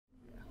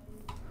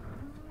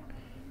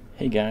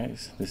Hey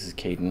guys, this is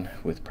Caden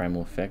with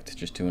Primal Effect,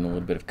 just doing a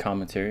little bit of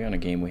commentary on a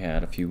game we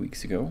had a few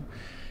weeks ago.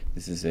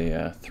 This is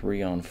a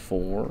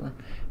 3-on-4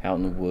 out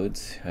in the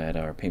woods at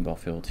our paintball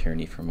field here in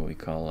Ephraim, what we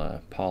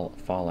call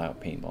Fallout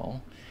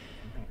Paintball.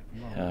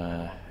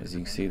 As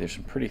you can see, there's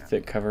some pretty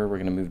thick cover. We're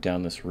going to move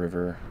down this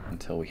river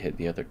until we hit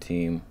the other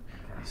team.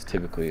 This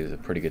typically is a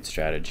pretty good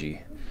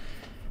strategy.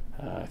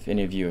 If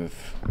any of you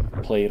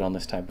have played on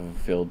this type of a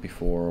field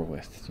before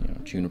with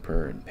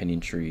juniper and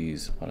pinyon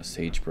trees, a lot of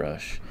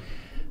sagebrush,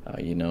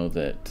 you know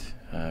that,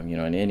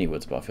 in any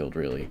Woodsball field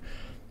really,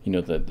 you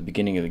know that the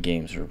beginning of the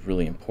games are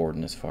really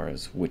important as far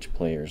as which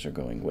players are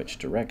going which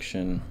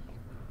direction,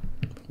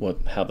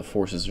 how the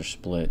forces are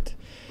split.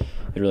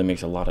 It really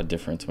makes a lot of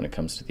difference when it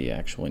comes to the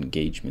actual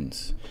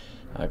engagements,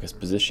 because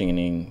positioning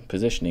in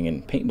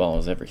paintball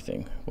is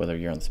everything. Whether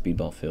you're on the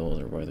speedball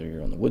field or whether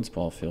you're on the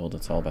Woodsball field,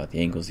 it's all about the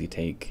angles you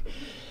take.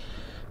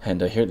 And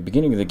here at the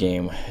beginning of the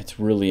game, it's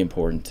really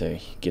important to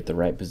get the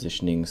right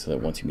positioning so that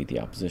once you meet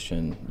the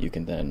opposition, you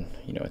can then,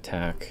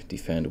 attack,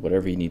 defend,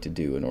 whatever you need to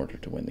do in order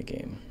to win the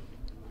game.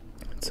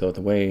 So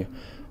the way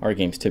our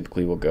games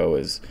typically will go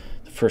is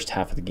the first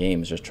half of the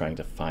game is just trying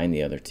to find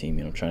the other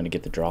team, trying to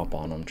get the drop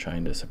on them,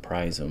 trying to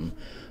surprise them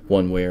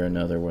one way or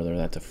another, whether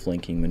that's a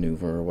flanking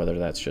maneuver or whether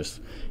that's just,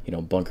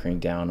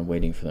 bunkering down and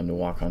waiting for them to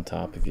walk on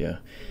top of you.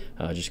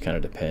 Just kind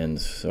of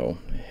depends. So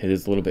it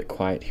is a little bit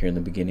quiet here in the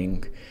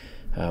beginning.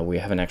 We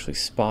haven't actually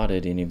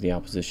spotted any of the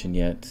opposition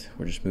yet.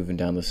 We're just moving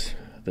down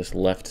this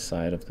left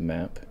side of the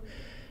map.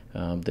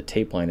 The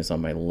tape line is on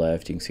my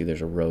left. You can see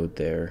there's a road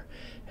there,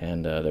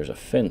 and there's a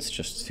fence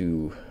just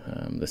to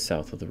the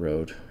south of the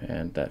road,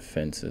 and that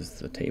fence is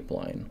the tape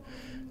line.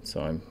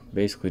 So I'm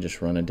basically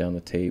just running down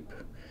the tape,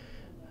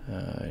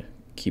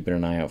 keeping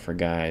an eye out for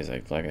guys.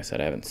 Like I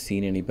said, I haven't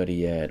seen anybody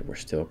yet. We're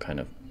still kind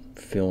of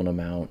filling them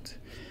out.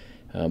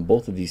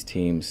 Both of these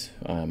teams,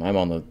 I'm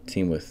on the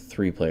team with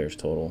 3 players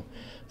total.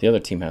 The other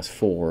team has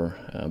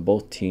 4.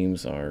 Both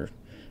teams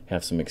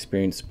have some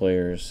experienced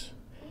players,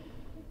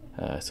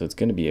 so it's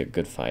going to be a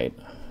good fight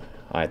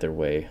either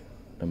way,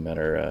 no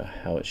matter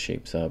how it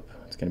shapes up.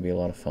 It's going to be a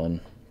lot of fun.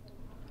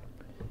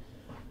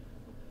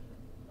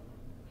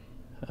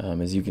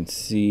 As you can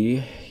see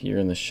here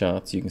in the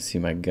shots, you can see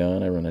my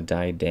gun. I run a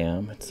Dye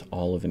Dam. It's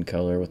olive in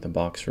color with the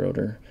Box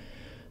Rotor.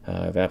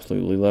 I've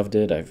absolutely loved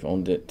it. I've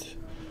owned it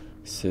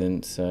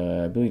since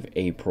I believe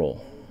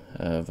April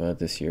of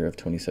this year of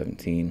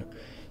 2017.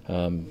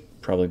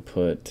 Probably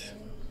put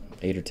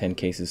 8 or 10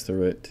 cases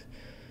through it,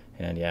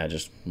 and yeah, I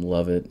just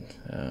love it.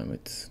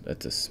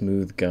 It's a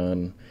smooth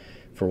gun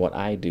for what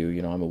I do.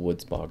 I'm a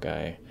Woodsball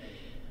guy,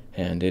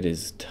 and it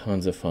is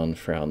tons of fun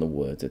for out in the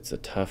woods. It's a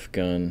tough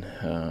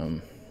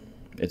gun.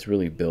 It's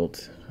really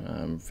built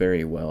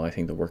very well. I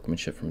think the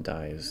workmanship from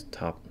Dye is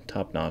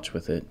top notch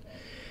with it.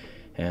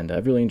 And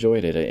I've really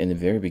enjoyed it. In the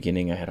very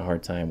beginning, I had a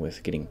hard time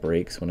with getting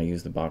brakes when I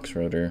used the Box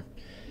Rotor.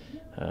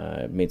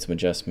 I made some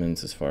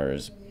adjustments as far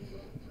as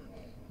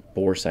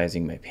bore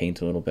sizing my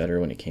paint a little better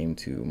when it came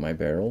to my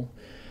barrel.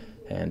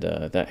 And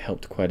that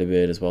helped quite a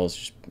bit, as well as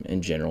just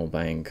in general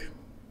buying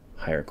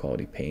higher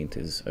quality paint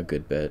is a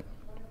good bet.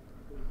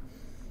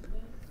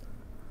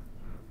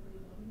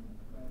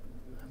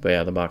 But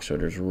yeah, the Box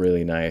Rotor is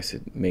really nice.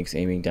 It makes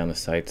aiming down the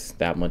sights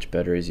that much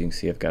better. As you can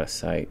see, I've got a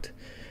sight.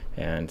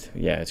 And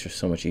yeah, it's just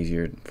so much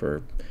easier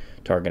for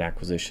target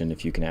acquisition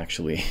if you can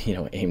actually,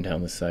 aim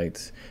down the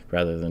sights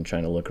rather than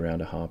trying to look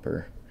around a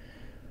hopper.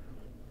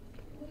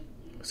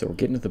 So we're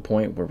getting to the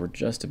point where we're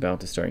just about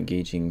to start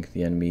engaging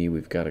the enemy.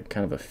 We've got a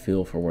kind of a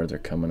feel for where they're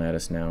coming at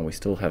us now. We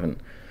still haven't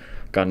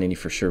gotten any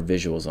for sure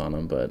visuals on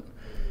them, but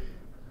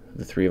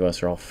the 3 of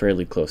us are all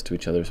fairly close to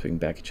each other, so we can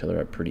back each other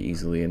up pretty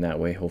easily. And that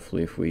way,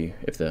 hopefully,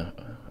 if the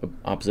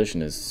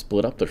opposition is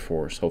split up their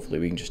force, hopefully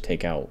we can just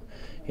take out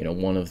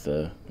one of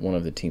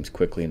the teams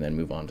quickly and then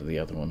move on to the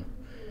other one.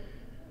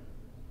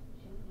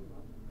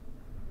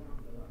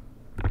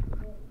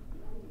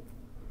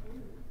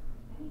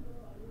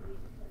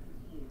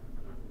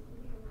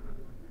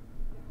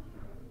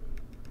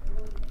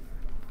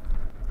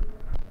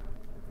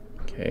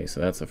 Okay, so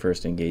that's the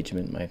first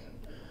engagement.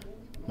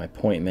 My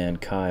point man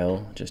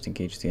Kyle just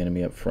engaged the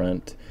enemy up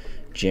front.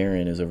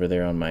 Jaren is over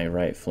there on my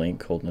right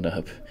flank holding it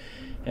up.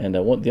 And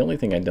the only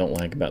thing I don't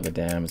like about the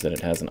dam is that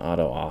it has an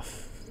auto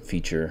off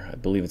feature. I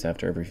believe it's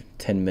after every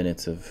 10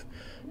 minutes of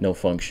no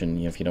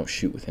function. If you don't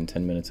shoot within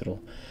 10 minutes,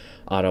 it'll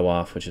auto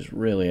off, which is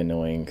really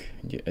annoying.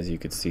 As you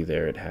could see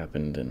there, it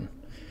happened, and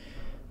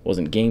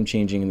wasn't game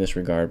changing in this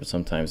regard, but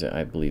sometimes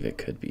I believe it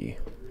could be.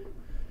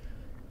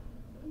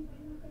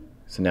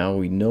 So now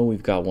we know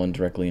we've got one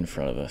directly in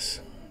front of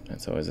us.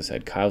 And so, as I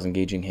said, Kyle's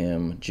engaging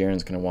him.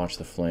 Jaren's going to watch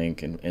the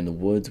flank. And in the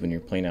woods, when you're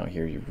playing out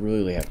here, you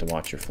really have to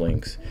watch your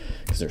flanks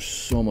because there's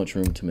so much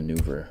room to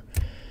maneuver.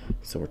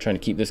 So we're trying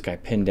to keep this guy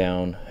pinned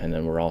down, and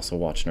then we're also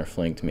watching our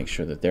flank to make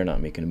sure that they're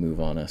not making a move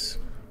on us.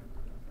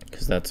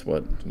 Because that's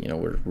what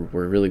we're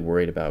really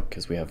worried about,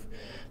 because we have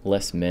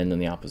less men than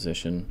the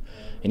opposition.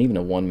 And even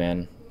a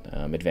one-man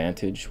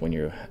advantage when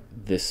you're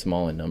this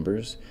small in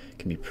numbers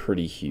can be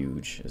pretty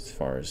huge as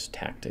far as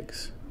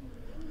tactics.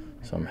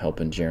 So I'm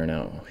helping Jaren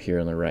out here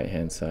on the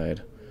right-hand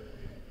side.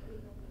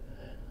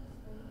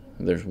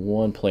 There's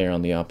one player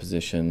on the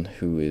opposition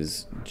who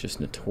is just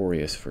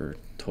notorious for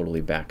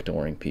totally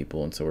backdooring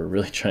people, and so we're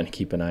really trying to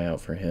keep an eye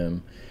out for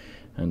him.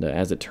 And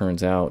as it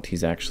turns out,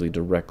 he's actually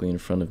directly in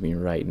front of me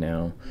right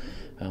now.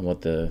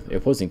 What the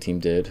opposing team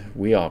did,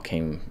 we all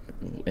came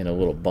in a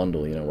little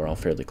bundle, you know, we're all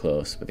fairly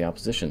close, but the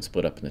opposition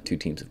split up into 2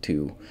 teams of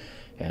 2,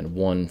 and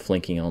one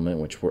flanking element,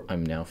 which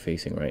I'm now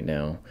facing right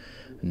now,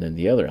 and then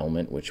the other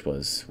element, which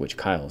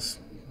Kyle's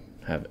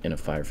in a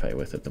firefight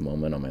with at the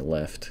moment on my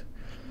left.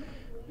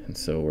 And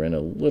so we're in a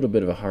little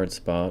bit of a hard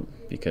spot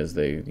because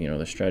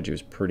the strategy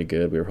was pretty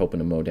good. We were hoping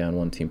to mow down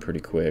one team pretty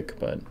quick,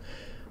 but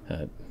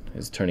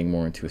it's turning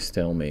more into a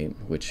stalemate,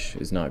 which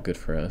is not good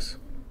for us.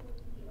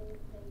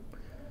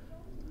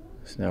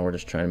 So now we're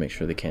just trying to make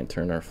sure they can't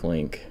turn our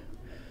flank.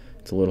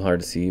 It's a little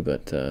hard to see,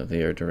 but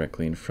they are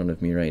directly in front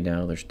of me right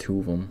now. There's 2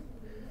 of them.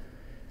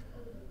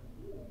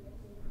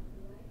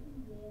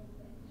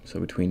 So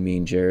between me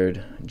and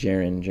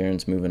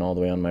Jaren's moving all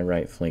the way on my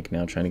right flank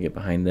now, trying to get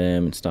behind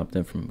them and stop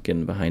them from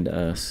getting behind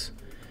us.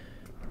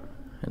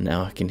 And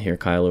now I can hear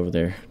Kyle over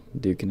there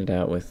duking it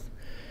out with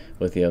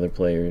the other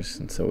players,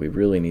 and so we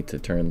really need to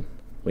turn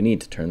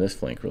this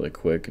flank really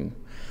quick and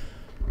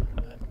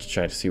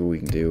try to see what we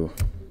can do.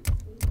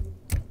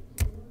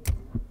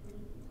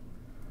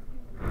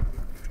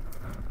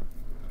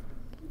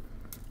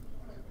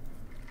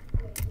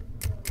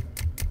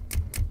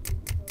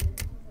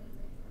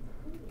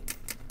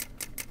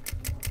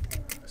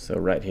 So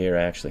right here,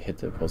 I actually hit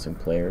the opposing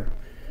player.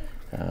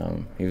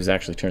 He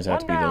turns out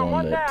to be the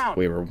one that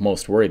we were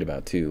most worried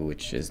about too,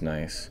 which is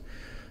nice.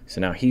 So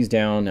now he's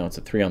down. Now it's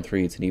a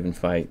 3-on-3. It's an even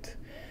fight.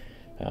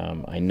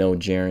 I know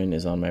Jaren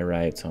is on my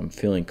right, so I'm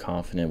feeling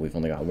confident. We've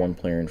only got 1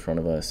 player in front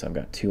of us. I've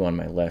got 2 on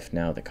my left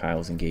now that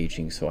Kyle's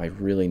engaging, so I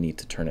really need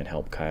to turn and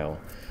help Kyle.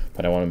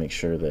 But I want to make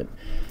sure that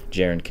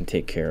Jaren can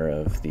take care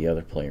of the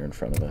other player in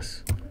front of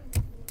us.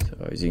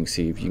 So as you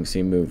can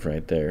see move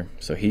right there.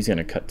 So he's going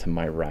to cut to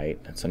my right.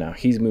 And so now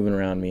he's moving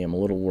around me. I'm a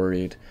little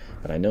worried,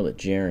 but I know that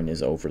Jaren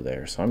is over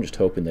there. So I'm just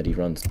hoping that he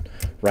runs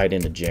right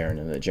into Jaren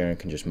and that Jaren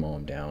can just mow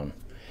him down.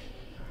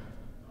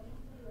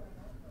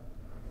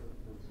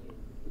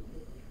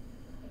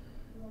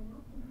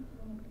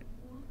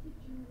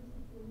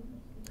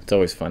 It's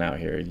always fun out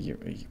here. You're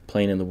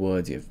playing in the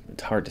woods.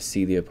 It's hard to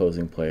see the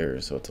opposing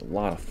players, so it's a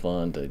lot of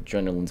fun. The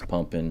adrenaline's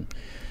pumping.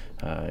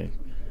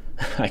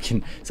 I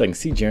can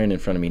see Jaren in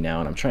front of me now,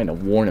 and I'm trying to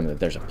warn him that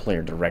there's a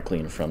player directly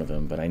in front of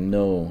him, but I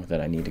know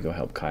that I need to go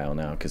help Kyle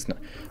now because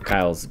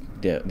Kyle's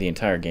the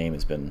entire game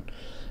has been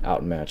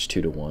outmatched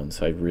 2-to-1,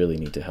 so I really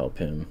need to help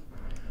him.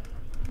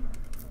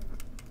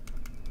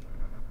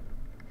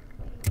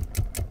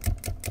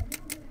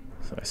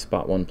 So I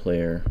spot one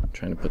player,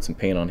 trying to put some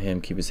paint on him,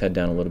 keep his head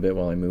down a little bit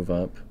while I move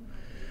up.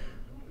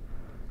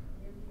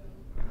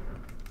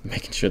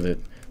 Making sure that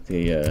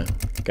the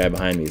guy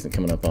behind me isn't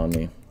coming up on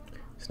me.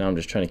 So now I'm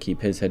just trying to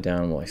keep his head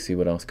down while I see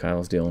what else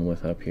Kyle's dealing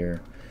with up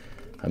here.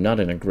 I'm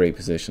not in a great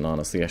position,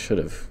 honestly. I should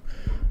have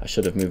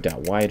moved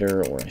out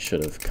wider, or I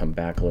should have come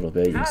back a little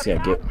bit. You can see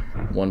I get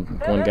one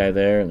guy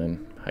there, and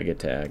then I get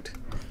tagged.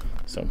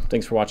 So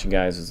thanks for watching,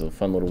 guys. It was a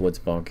fun little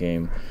Woodsball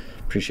game.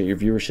 Appreciate your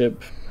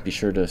viewership. Be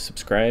sure to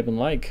subscribe and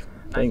like.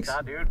 Thanks. Nice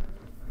shot, dude.